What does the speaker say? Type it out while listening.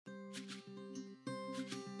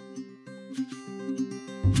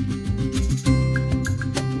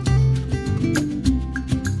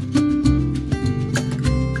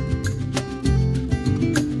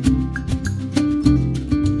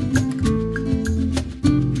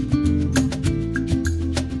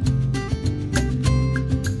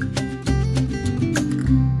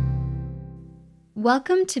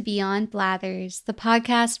Welcome to Beyond Blathers, the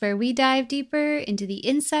podcast where we dive deeper into the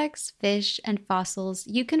insects, fish, and fossils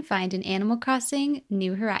you can find in Animal Crossing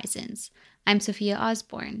New Horizons. I'm Sophia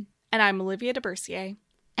Osborne. And I'm Olivia DeBercier.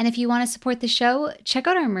 And if you want to support the show, check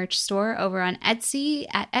out our merch store over on Etsy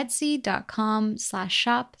at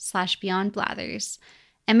etsy.com/shop/beyondblathers.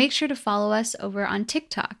 And make sure to follow us over on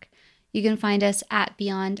TikTok. You can find us at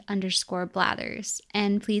beyond_blathers.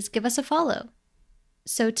 And please give us a follow.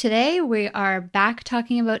 So today we are back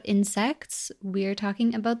talking about insects. We're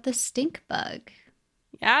talking about the stink bug.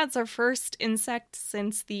 Yeah, it's our first insect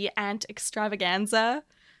since the ant extravaganza.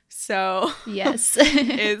 So yes,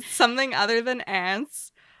 it's something other than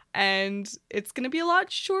ants. And it's going to be a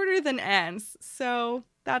lot shorter than ants. So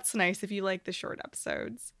that's nice if you like the short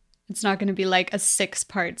episodes. It's not going to be like a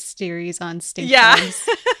 6-part series on stink bugs.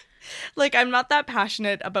 Yeah. Like, I'm not that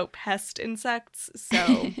passionate about pest insects,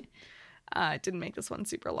 so it didn't make this one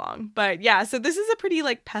super long. But yeah, so this is a pretty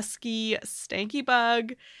like pesky, stanky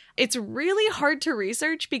bug. It's really hard to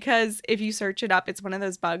research because if you search it up, it's one of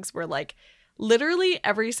those bugs where like literally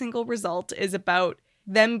every single result is about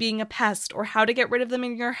them being a pest or how to get rid of them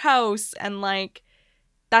in your house. And like,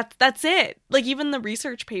 that's it. Like even the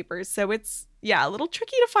research papers. So it's, yeah, a little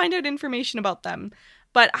tricky to find out information about them.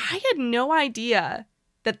 But I had no idea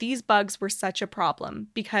that these bugs were such a problem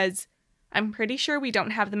because I'm pretty sure we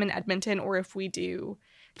don't have them in Edmonton, or if we do,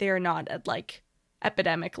 they are not at like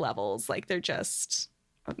epidemic levels. Like they're just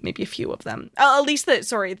maybe a few of them. At least I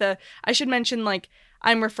should mention, like,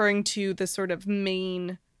 I'm referring to the sort of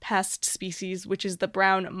main pest species, which is the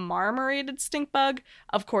brown marmorated stink bug.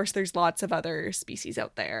 Of course, there's lots of other species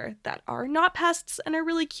out there that are not pests and are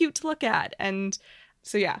really cute to look at. And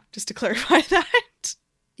so, yeah, just to clarify that.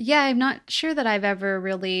 Yeah, I'm not sure that I've ever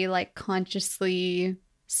really like consciously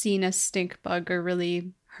seen a stink bug or really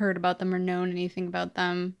heard about them or known anything about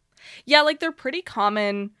them. Yeah, like they're pretty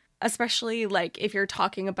common, especially like if you're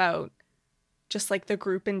talking about just like the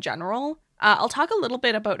group in general. I'll talk a little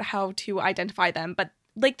bit about how to identify them, but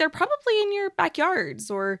like they're probably in your backyards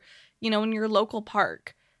or, you know, in your local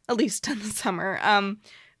park, at least in the summer.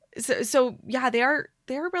 So yeah, they are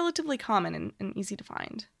relatively common and easy to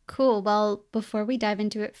find. Cool. Well, before we dive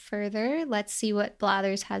into it further, let's see what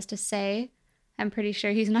Blathers has to say. I'm pretty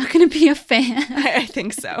sure he's not going to be a fan. I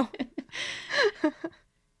think so.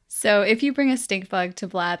 So if you bring a stink bug to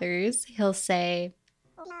Blathers, he'll say,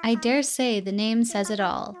 "I dare say the name says it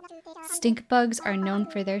all. Stink bugs are known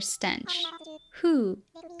for their stench. Who?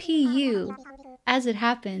 P.U. As it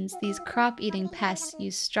happens, these crop-eating pests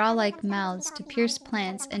use straw-like mouths to pierce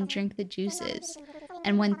plants and drink the juices.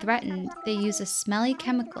 And when threatened, they use a smelly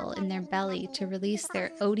chemical in their belly to release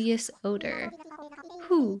their odious odor.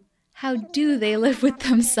 Who? How do they live with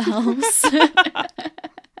themselves?"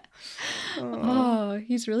 Oh,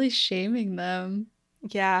 he's really shaming them.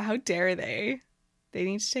 Yeah, how dare they? They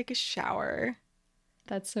need to take a shower.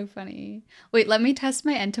 That's so funny. Wait, let me test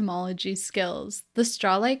my entomology skills. The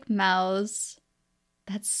straw-like mouths,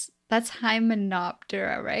 that's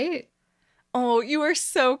Hymenoptera, right? Oh, you are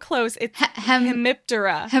so close. It's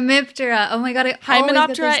Hemiptera. Hemiptera. Oh my god,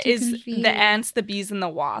 Hymenoptera is the ants, the bees, and the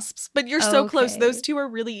wasps. But you're so close. Those two are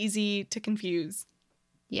really easy to confuse.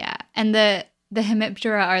 Yeah, and the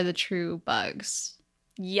Hemiptera are the true bugs.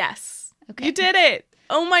 Yes. Okay. You did it.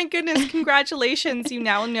 Oh my goodness, congratulations. You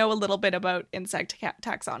now know a little bit about insect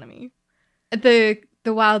taxonomy. The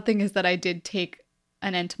wild thing is that I did take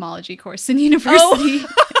an entomology course in university. Oh.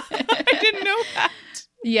 I didn't know that.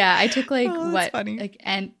 Yeah, I took like funny. like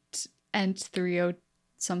Ent 30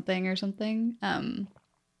 something or something.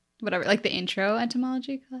 Whatever, like the intro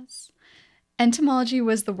entomology class. Entomology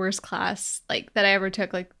was the worst class like that I ever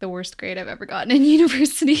took, like the worst grade I've ever gotten in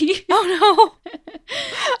university. Oh no.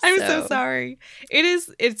 I'm so sorry.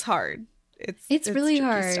 It's hard. It's really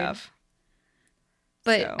hard stuff.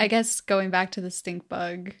 But so. I guess going back to the stink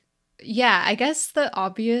bug. Yeah, I guess the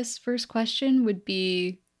obvious first question would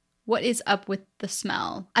be, what is up with the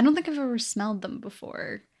smell? I don't think I've ever smelled them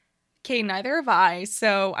before. Okay, neither have I.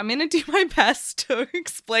 So I'm going to do my best to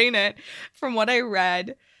explain it from what I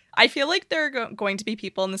read. I feel like there are going to be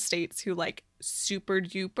people in the States who like super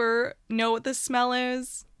duper know what the smell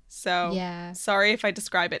is. So yeah. Sorry if I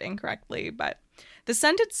describe it incorrectly, but the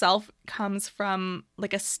scent itself comes from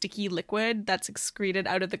like a sticky liquid that's excreted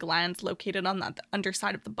out of the glands located on the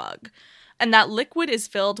underside of the bug. And that liquid is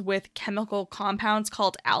filled with chemical compounds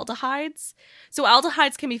called aldehydes. So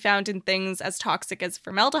aldehydes can be found in things as toxic as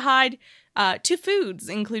formaldehyde to foods,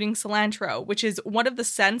 including cilantro, which is one of the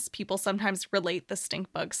scents people sometimes relate the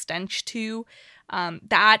stink bug stench to.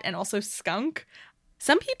 That and also skunk.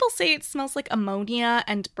 Some people say it smells like ammonia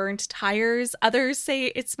and burnt tires. Others say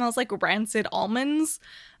it smells like rancid almonds.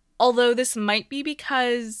 Although this might be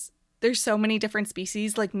because there's so many different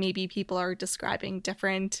species, like maybe people are describing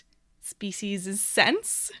different species'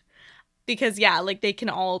 scents. Because yeah, like they can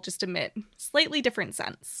all just emit slightly different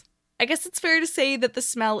scents. I guess it's fair to say that the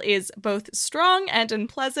smell is both strong and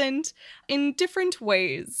unpleasant in different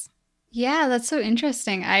ways. Yeah, that's so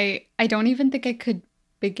interesting. I don't even think I could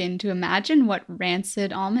begin to imagine what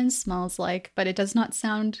rancid almond smells like, but it does not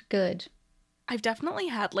sound good. I've definitely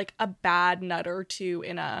had like a bad nut or two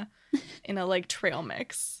in a like trail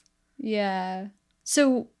mix. Yeah.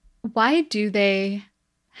 So why do they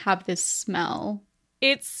have this smell?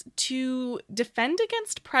 It's to defend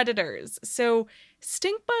against predators. So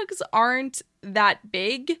stink bugs aren't that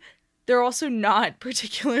big. They're also not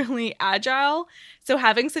particularly agile. So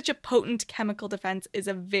having such a potent chemical defense is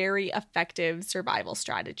a very effective survival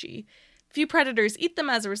strategy. Few predators eat them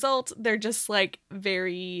as a result. They're just like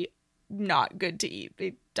very not good to eat.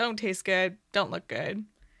 They don't taste good, don't look good,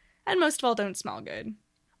 and most of all don't smell good.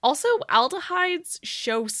 Also, aldehydes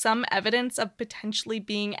show some evidence of potentially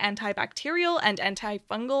being antibacterial and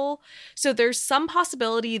antifungal, so there's some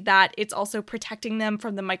possibility that it's also protecting them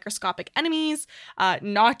from the microscopic enemies,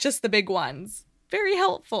 not just the big ones. Very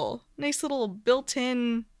helpful. Nice little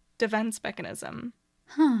built-in defense mechanism.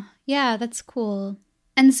 Huh. Yeah, that's cool.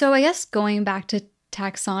 And so I guess going back to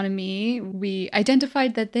taxonomy, we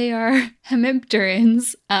identified that they are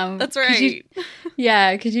hemipterans. That's right.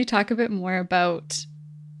 Could you talk a bit more about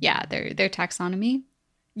their taxonomy?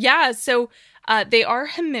 Yeah, so they are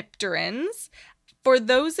hemipterans. For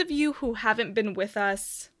those of you who haven't been with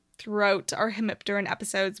us throughout our hemipteran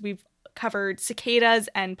episodes, we've covered cicadas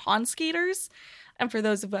and pond skaters. And for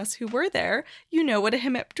those of us who were there, you know what a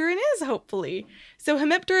hemipteran is, hopefully. So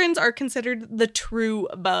hemipterans are considered the true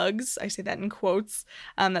bugs. I say that in quotes.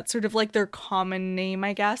 That's sort of like their common name,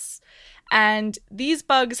 I guess. And these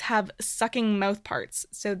bugs have sucking mouth parts.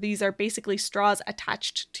 So these are basically straws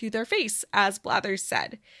attached to their face, as Blathers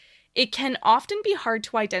said. It can often be hard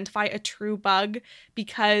to identify a true bug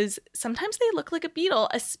because sometimes they look like a beetle,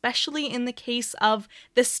 especially in the case of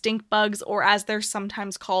the stink bugs, or as they're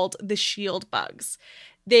sometimes called, the shield bugs.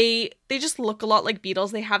 They just look a lot like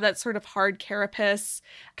beetles. They have that sort of hard carapace,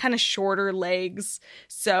 kind of shorter legs,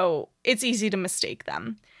 so it's easy to mistake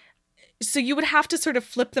them. So you would have to sort of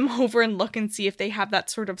flip them over and look and see if they have that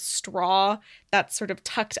sort of straw that's sort of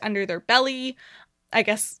tucked under their belly. I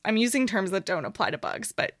guess I'm using terms that don't apply to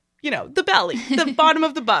bugs, but you know, the belly, the bottom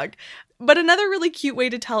of the bug. But another really cute way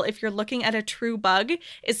to tell if you're looking at a true bug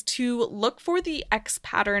is to look for the X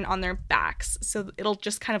pattern on their backs. So it'll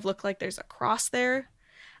just kind of look like there's a cross there.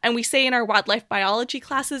 And we say in our wildlife biology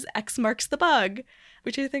classes, X marks the bug,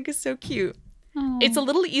 which I think is so cute. Oh. It's a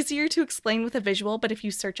little easier to explain with a visual, but if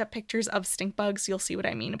you search up pictures of stink bugs, you'll see what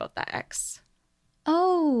I mean about that X.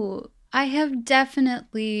 Oh, I have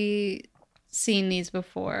definitely seen these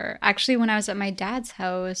before. Actually, when I was at my dad's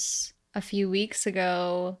house a few weeks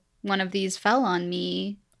ago, one of these fell on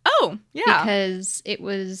me. Oh, yeah. Because it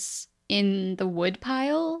was in the wood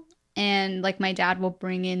pile, and like my dad will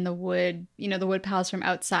bring in the wood, the wood piles from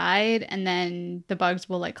outside, and then the bugs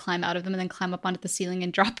will like climb out of them and then climb up onto the ceiling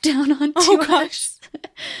and drop down onto us.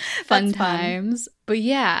 Fun times. But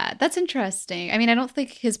yeah, that's interesting. I mean, I don't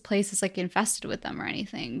think his place is like infested with them or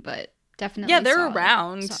anything, but definitely they're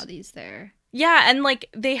around. Saw these there. Yeah, and like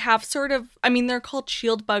they have sort of, I mean, they're called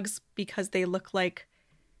shield bugs because they look like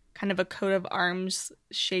kind of a coat of arms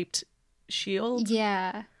shaped shield.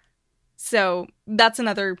 Yeah. So that's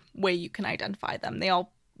another way you can identify them.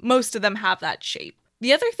 Most of them have that shape.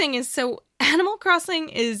 The other thing is, so Animal Crossing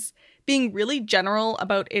is being really general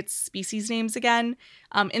about its species names again.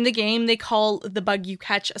 In the game, they call the bug you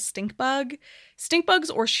catch a stink bug. Stink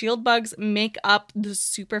bugs or shield bugs make up the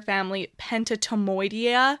superfamily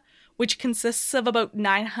Pentatomoidea, which consists of about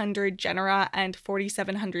 900 genera and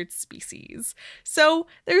 4,700 species. So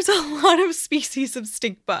there's a lot of species of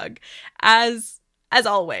stink bug, as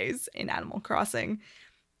always in Animal Crossing.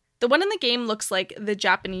 The one in the game looks like the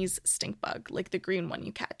Japanese stink bug, like the green one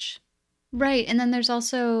you catch. Right, and then there's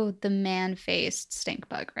also the man-faced stink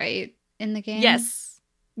bug, right, in the game? Yes.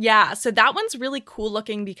 Yeah, so that one's really cool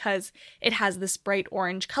looking because it has this bright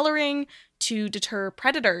orange coloring to deter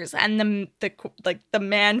predators, and the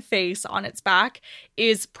man face on its back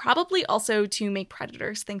is probably also to make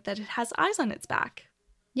predators think that it has eyes on its back.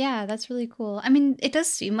 Yeah, that's really cool. I mean, it does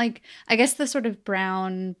seem like, I guess the sort of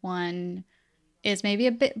brown one is maybe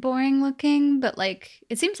a bit boring looking, but like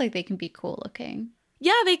it seems like they can be cool looking.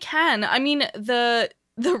 Yeah, they can. I mean, the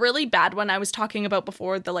really bad one I was talking about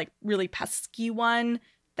before, the like really pesky one,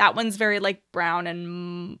 That one's very like brown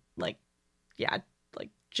and like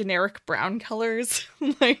generic brown colors.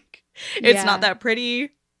 Like it's not that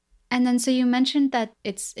pretty. And then so you mentioned that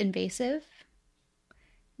it's invasive.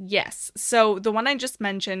 Yes. So the one I just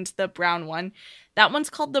mentioned, the brown one, that one's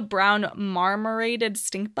called the brown marmorated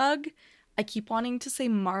stink bug. I keep wanting to say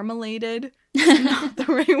marmaladed. It's not the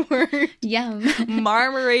right word. Yum.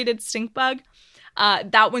 Marmorated stink bug.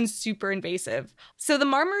 That one's super invasive. So the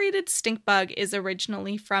marmorated stink bug is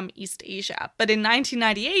originally from East Asia, but in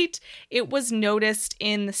 1998, it was noticed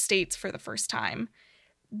in the States for the first time.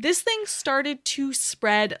 This thing started to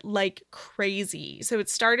spread like crazy. So it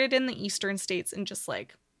started in the eastern states and just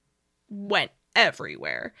like went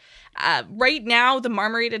everywhere. Right now, the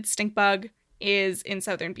marmorated stink bug is in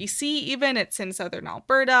southern BC even. It's in southern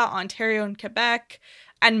Alberta, Ontario, and Quebec,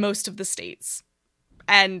 and most of the states.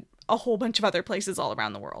 And a whole bunch of other places all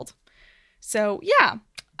around the world. So yeah,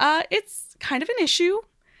 it's kind of an issue.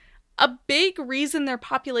 A big reason their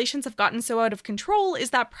populations have gotten so out of control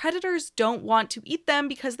is that predators don't want to eat them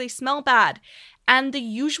because they smell bad. And the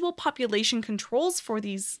usual population controls for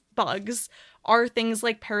these bugs are things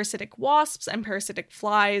like parasitic wasps and parasitic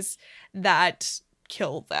flies that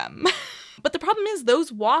kill them. But the problem is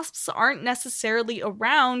those wasps aren't necessarily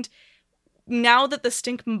around now that the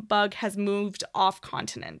stink bug has moved off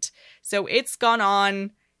continent. So it's gone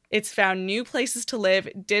on, it's found new places to live,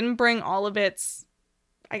 it didn't bring all of its,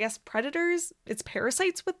 I guess, predators, its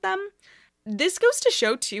parasites with them. This goes to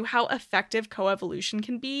show too how effective coevolution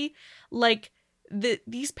can be. Like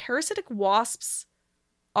these parasitic wasps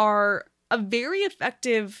are a very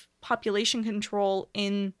effective population control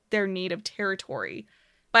in their native territory.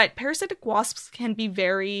 But parasitic wasps can be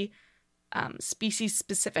very species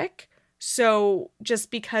specific. So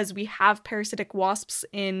just because we have parasitic wasps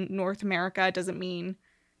in North America doesn't mean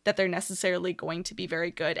that they're necessarily going to be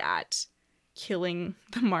very good at killing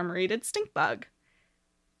the marmorated stink bug.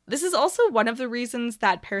 This is also one of the reasons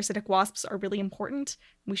that parasitic wasps are really important.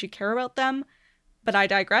 We should care about them, but I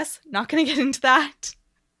digress. Not going to get into that.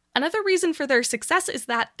 Another reason for their success is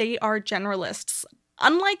that they are generalists.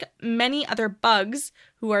 Unlike many other bugs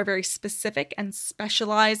who are very specific and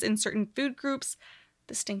specialize in certain food groups,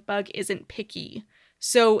 the stink bug isn't picky.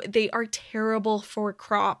 So they are terrible for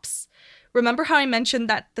crops. Remember how I mentioned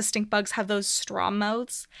that the stink bugs have those straw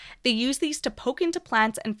mouths? They use these to poke into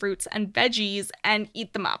plants and fruits and veggies and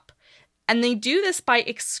eat them up. And they do this by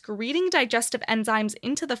excreting digestive enzymes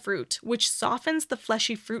into the fruit, which softens the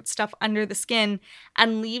fleshy fruit stuff under the skin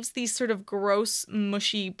and leaves these sort of gross,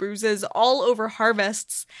 mushy bruises all over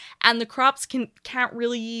harvests, and the crops can't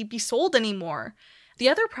really be sold anymore. The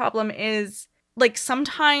other problem is, like,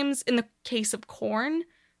 sometimes in the case of corn,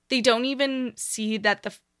 they don't even see that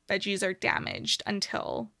the veggies are damaged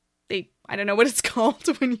until I don't know what it's called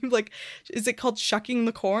when you is it called shucking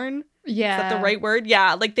the corn? Yeah. Is that the right word?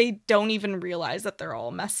 Yeah, they don't even realize that they're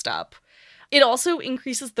all messed up. It also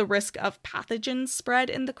increases the risk of pathogens spread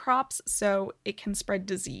in the crops, so it can spread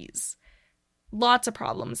disease. Lots of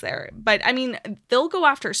problems there. But I mean, they'll go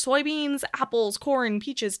after soybeans, apples, corn,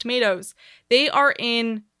 peaches, tomatoes. They are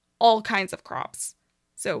in all kinds of crops.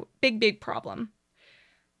 So big problem.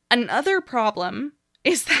 Another problem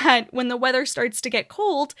is that when the weather starts to get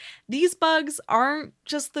cold, these bugs aren't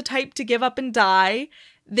just the type to give up and die.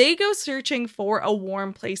 They go searching for a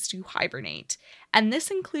warm place to hibernate. And this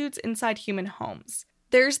includes inside human homes.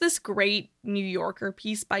 There's this great New Yorker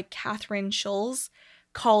piece by Catherine Schulz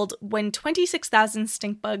called When 26,000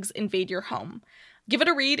 Stink Bugs Invade Your Home. Give it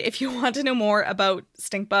a read if you want to know more about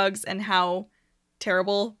stink bugs and how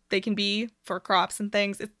terrible they can be for crops and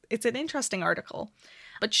things. It's an interesting article.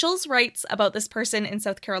 But Schulz writes about this person in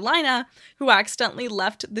South Carolina who accidentally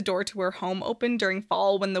left the door to her home open during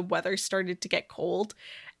fall when the weather started to get cold.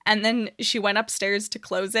 And then she went upstairs to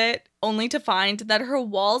close it, only to find that her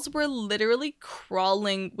walls were literally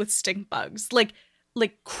crawling with stink bugs.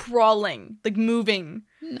 Like crawling, moving.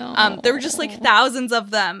 No. There were just thousands of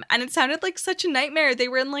them, and it sounded like such a nightmare. They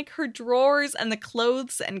were in her drawers and the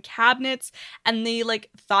clothes and cabinets, and they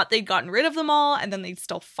thought they'd gotten rid of them all, and then they'd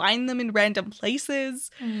still find them in random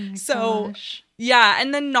places. Oh my gosh. Yeah,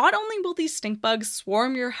 and then not only will these stink bugs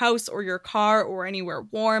swarm your house or your car or anywhere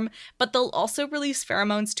warm, but they'll also release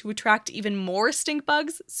pheromones to attract even more stink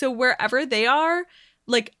bugs. So wherever they are,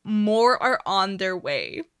 more are on their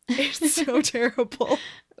way. It's so terrible.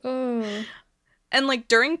 Oh. And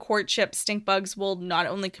during courtship, stink bugs will not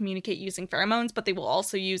only communicate using pheromones, but they will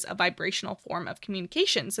also use a vibrational form of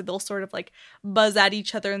communication. So they'll sort of buzz at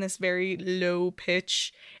each other in this very low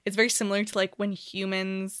pitch. It's very similar to when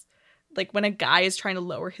humans, when a guy is trying to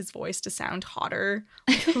lower his voice to sound hotter,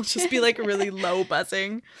 it'll just be really low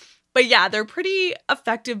buzzing. But yeah, they're pretty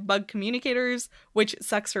effective bug communicators, which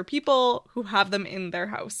sucks for people who have them in their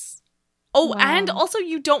house. Oh, Wow. and also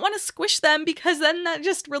you don't want to squish them because then that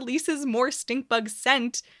just releases more stink bug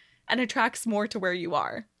scent and attracts more to where you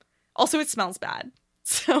are. Also, it smells bad.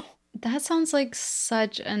 So That sounds like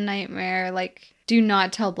such a nightmare. Like, do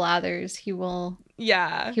not tell Blathers. He will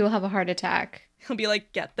yeah, have a heart attack. he'll be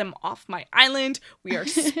like, get them off my island. We are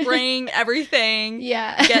spraying everything.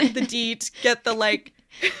 Yeah. Get the DEET, get the like...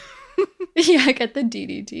 Yeah, get the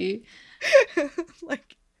DDT.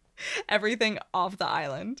 like everything off the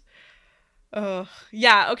island. Oh,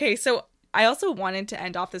 yeah. Okay. So I also wanted to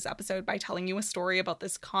end off this episode by telling you a story about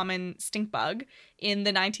this common stink bug in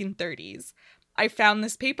the 1930s. I found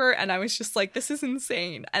this paper and I was just like, this is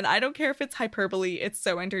insane. And I don't care if it's hyperbole. It's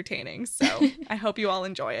so entertaining. So I hope you all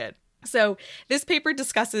enjoy it. So this paper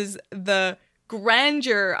discusses the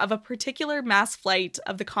grandeur of a particular mass flight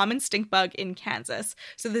of the common stink bug in Kansas.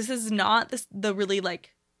 So this is not the really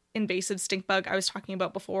like invasive stink bug I was talking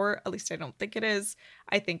about before. At least I don't think it is.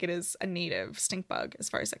 I think it is a native stink bug as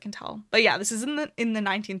far as I can tell. But yeah, this is in the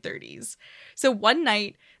 1930s. So one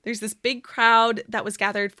night there's this big crowd that was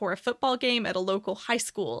gathered for a football game at a local high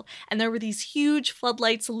school, and there were these huge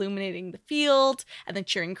floodlights illuminating the field and the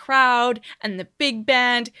cheering crowd and the big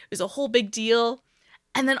band. It was a whole big deal.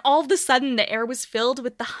 And then all of a sudden, the air was filled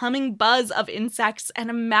with the humming buzz of insects, and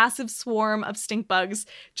a massive swarm of stink bugs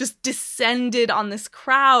just descended on this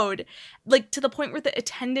crowd, like to the point where the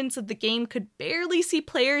attendants of the game could barely see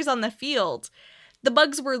players on the field. The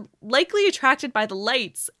bugs were likely attracted by the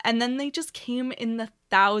lights, and then they just came in the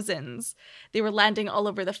thousands. They were landing all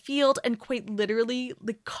over the field and quite literally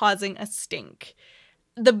like causing a stink.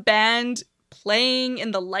 The band playing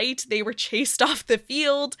in the light, they were chased off the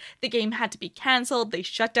field. The game had to be canceled. They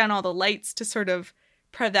shut down all the lights to sort of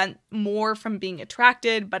prevent more from being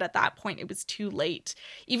attracted, but at that point it was too late.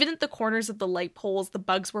 Even at the corners of the light poles, the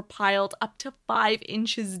bugs were piled up to 5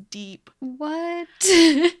 inches deep. What? But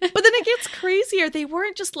then it gets crazier. They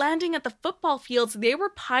weren't just landing at the football fields, they were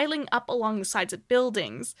piling up along the sides of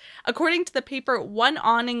buildings. According to the paper, one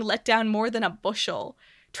awning let down more than a bushel.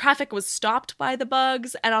 Traffic was stopped by the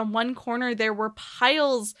bugs, and on one corner there were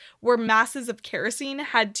piles where masses of kerosene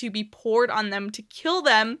had to be poured on them to kill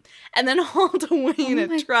them and then hauled away in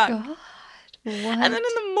a truck. God. What? And then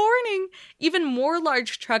in the morning, even more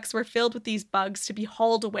large trucks were filled with these bugs to be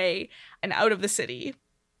hauled away and out of the city.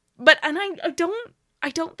 But I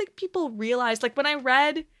don't think people realize, like when I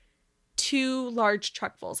read 2 large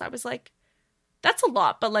truckfuls, I was like, that's a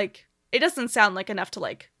lot, but like it doesn't sound like enough to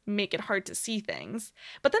like make it hard to see things.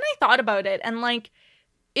 But then I thought about it, and like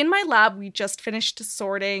in my lab we just finished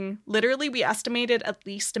sorting, literally we estimated at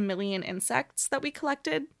least 1 million insects that we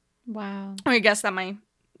collected. Wow. Or I guess that my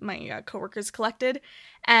coworkers collected,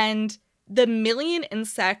 and the 1 million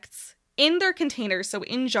insects in their containers, so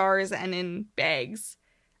in jars and in bags,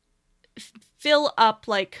 fill up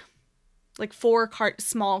like 4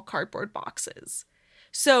 small cardboard boxes.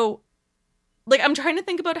 So like I'm trying to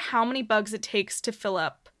think about how many bugs it takes to fill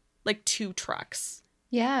up like 2 trucks.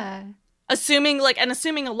 Yeah. Assuming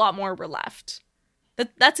a lot more were left.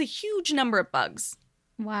 That's a huge number of bugs.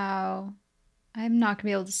 Wow. I'm not gonna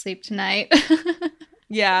be able to sleep tonight.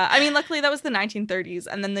 Yeah, I mean, luckily that was the 1930s,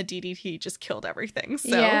 and then the DDT just killed everything.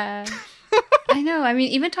 So Yeah. I know. I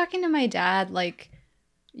mean, even talking to my dad, like,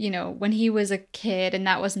 you know, when he was a kid, and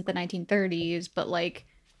that wasn't the 1930s, but like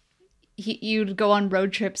you'd go on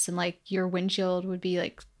road trips and like your windshield would be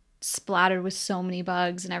like splattered with so many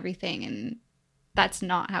bugs and everything, and that's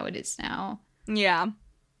not how it is now. Yeah,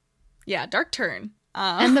 dark turn.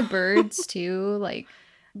 And the birds too, like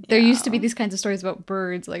there used to be these kinds of stories about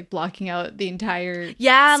birds like blocking out the entire and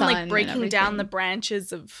sun like breaking and down the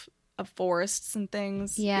branches of forests and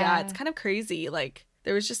things. Yeah, it's kind of crazy. Like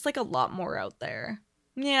there was just like a lot more out there.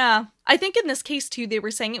 Yeah, I think in this case too, they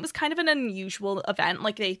were saying it was kind of an unusual event.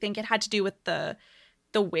 Like they think it had to do with the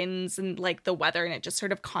winds and like the weather, and it just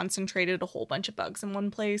sort of concentrated a whole bunch of bugs in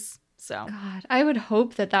one place. So God, I would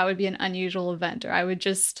hope that would be an unusual event, or I would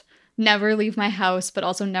just never leave my house, but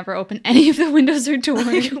also never open any of the windows or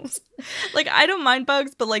doors. Like I don't mind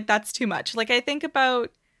bugs, but like that's too much. Like I think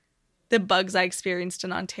about the bugs I experienced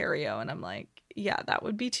in Ontario, and I'm like, yeah, that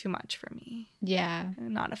would be too much for me. Yeah.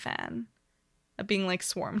 I'm not a fan of being like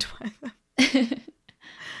swarmed by them.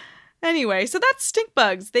 Anyway, so that's stink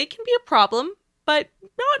bugs. They can be a problem, but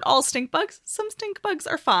not all stink bugs. Some stink bugs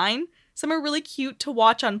are fine. Some are really cute to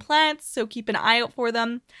watch on plants, so keep an eye out for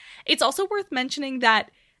them. It's also worth mentioning that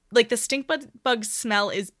like the stink bug smell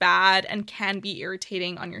is bad and can be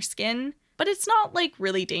irritating on your skin, but it's not like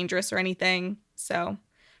really dangerous or anything. So,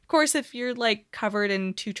 of course, if you're like covered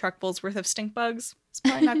in 2 truckfuls worth of stink bugs, It's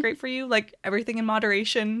probably not great for you. Like everything in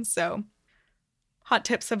moderation. So hot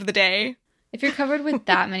tips of the day. If you're covered with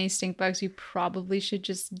that many stink bugs, you probably should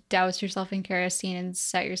just douse yourself in kerosene and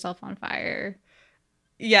set yourself on fire.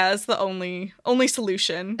 Yeah, it's the only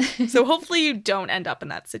solution. So hopefully you don't end up in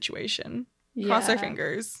that situation. Cross our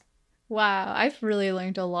fingers. Wow, I've really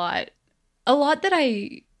learned a lot. A lot that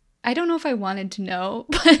I don't know if I wanted to know,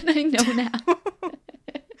 but I know now.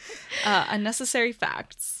 Unnecessary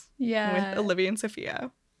facts. Yeah. With Olivia and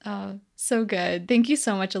Sophia. Oh, so good. Thank you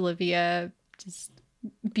so much, Olivia. Just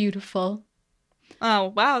beautiful.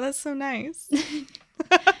 Oh, wow, that's so nice.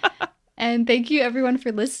 And thank you everyone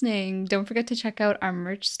for listening. Don't forget to check out our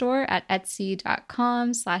merch store at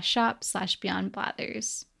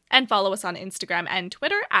etsy.com/shop/beyondblathers. And follow us on Instagram and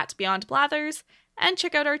Twitter at Beyond Blathers. And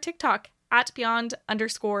check out our TikTok at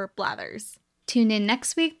Beyond_Blathers. Tune in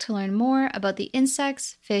next week to learn more about the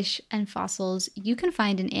insects, fish, and fossils you can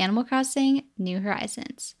find in Animal Crossing New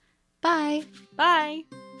Horizons. Bye! Bye!